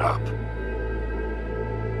anything up.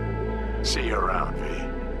 See you around, V.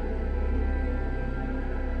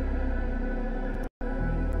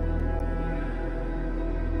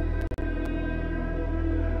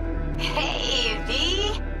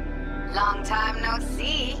 Long time no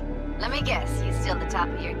see. Let me guess, you still the top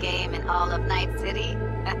of your game in all of Night City?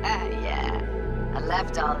 Yeah, I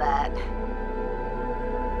left all that.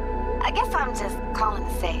 I guess I'm just calling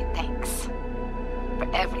to say thanks. For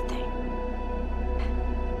everything.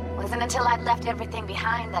 Wasn't until I'd left everything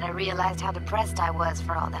behind that I realized how depressed I was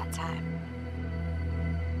for all that time.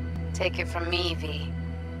 Take it from me, V.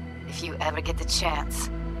 If you ever get the chance,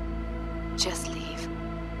 just leave.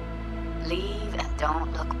 Leave and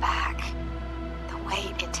don't look back. The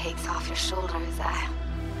weight it takes off your shoulders, I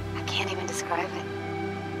can't even describe it.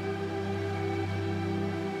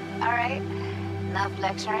 All right, enough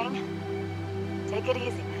lecturing. Take it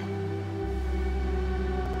easy, man.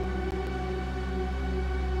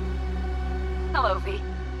 Hello, V.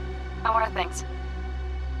 How are things?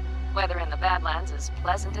 Weather in the Badlands is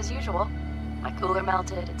pleasant as usual. My cooler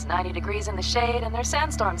melted, it's 90 degrees in the shade, and there's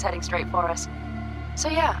sandstorms heading straight for us. So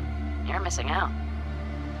yeah. You're missing out.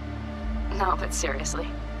 No, but seriously,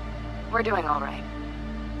 we're doing all right.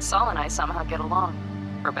 Saul and I somehow get along,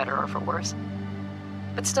 for better or for worse.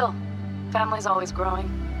 But still, family's always growing,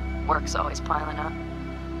 work's always piling up.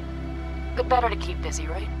 But better to keep busy,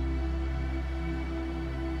 right?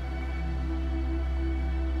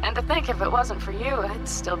 And to think if it wasn't for you, I'd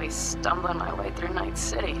still be stumbling my way through Night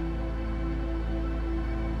City.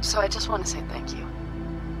 So I just want to say thank you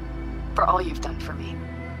for all you've done for me.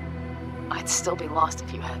 I'd still be lost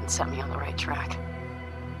if you hadn't set me on the right track.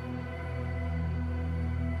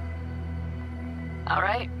 All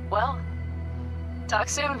right, well, talk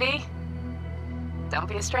soon, V. Don't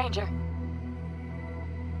be a stranger.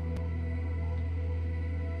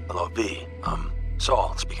 Hello, V.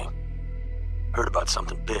 Saul speaking. Heard about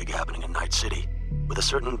something big happening in Night City, with a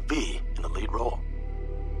certain V in the lead role.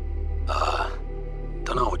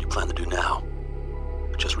 Don't know what you plan to do now,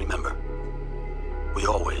 but just remember, we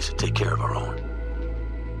always take care of our own.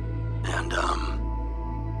 And,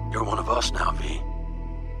 you're one of us now, V.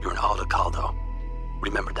 You're an Alda Caldo.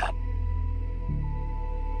 Remember that.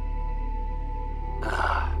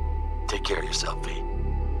 Take care of yourself, V.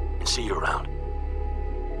 And see you around.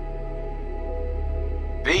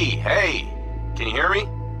 V, hey! Can you hear me?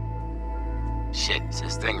 Shit, is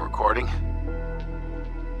this thing recording?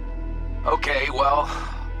 Okay, well,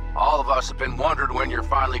 all of us have been wondering when you're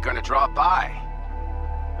finally gonna drop by.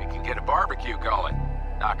 We can get a barbecue going,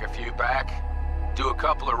 knock a few back, do a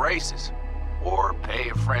couple of races, or pay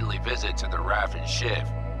a friendly visit to the Raff and Shiv.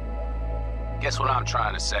 Guess what I'm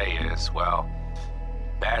trying to say is, well,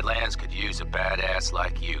 Badlands could use a badass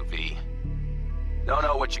like you, V. Don't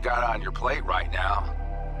know what you got on your plate right now,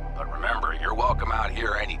 but remember, you're welcome out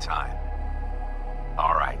here anytime.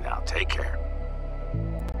 All right, now, take care.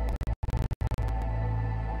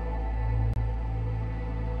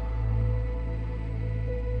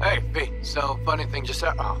 Hey, V, so funny thing just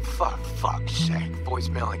said. Oh, fuck's sake.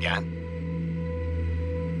 Voicemail again.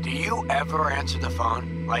 Do you ever answer the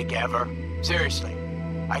phone? Like, ever? Seriously.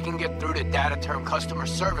 I can get through to data term customer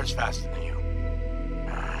service faster than you.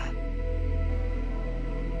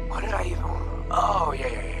 What did I even... Oh,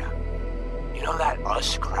 yeah. You know that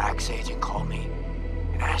Us Cracks agent called me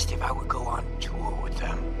and asked if I would go on tour with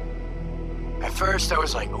them? At first, I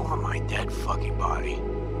was like, over my dead fucking body.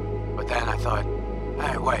 But then I thought...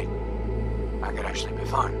 Hey, wait. I could actually be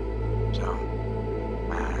fun. So,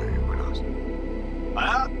 who knows?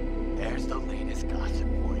 Well, there's the latest gossip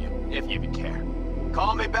for you, if you even care.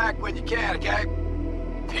 Call me back when you can, okay?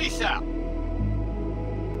 Peace out.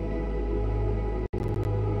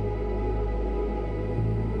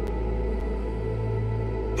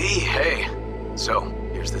 V, hey. So,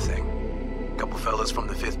 here's the thing. A couple fellas from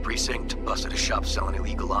the 5th Precinct busted a shop selling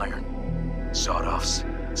illegal iron. Sawed-offs,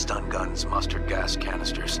 stun guns, mustard gas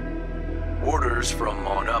canisters. Orders from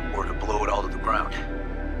on up were to blow it all to the ground.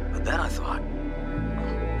 But then I thought,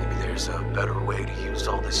 maybe there's a better way to use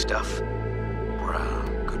all this stuff for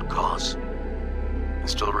a good cause. I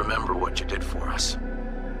still remember what you did for us.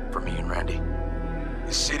 For me and Randy.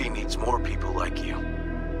 The city needs more people like you.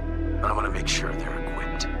 And I'm gonna make sure they're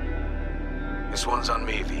equipped. This one's on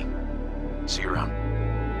me, V. See you around.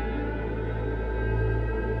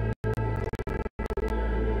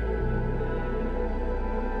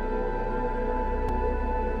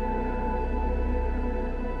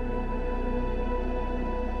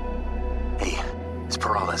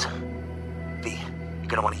 V, you're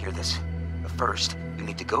gonna want to hear this. But first, you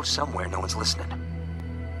need to go somewhere no one's listening.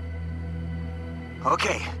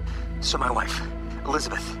 Okay, so my wife,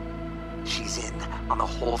 Elizabeth, she's in on the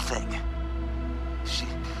whole thing. She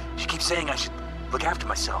keeps saying I should look after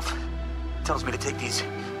myself. Tells me to take these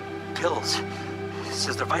pills.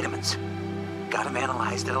 Says they're vitamins. Got them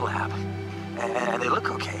analyzed at a lab. And they look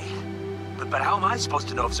okay. But how am I supposed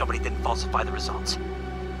to know if somebody didn't falsify the results?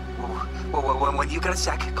 Well, when you got a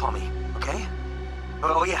sec, call me, okay?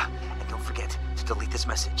 Oh yeah, and don't forget to delete this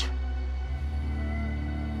message.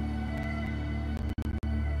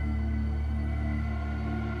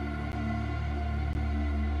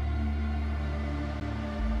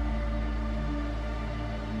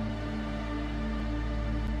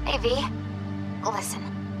 Hey, V. Listen,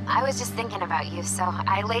 I was just thinking about you, so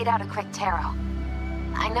I laid out a quick tarot.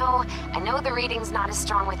 I know the reading's not as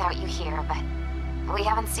strong without you here, but we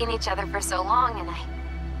haven't seen each other for so long, and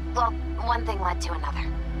well, one thing led to another.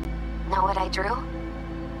 Know what I drew?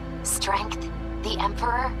 Strength, the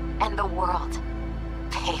Emperor, and the world.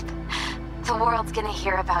 Babe, the world's gonna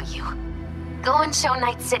hear about you. Go and show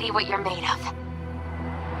Night City what you're made of.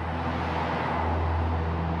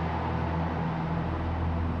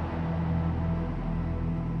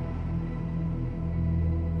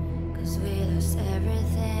 We lost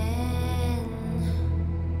everything.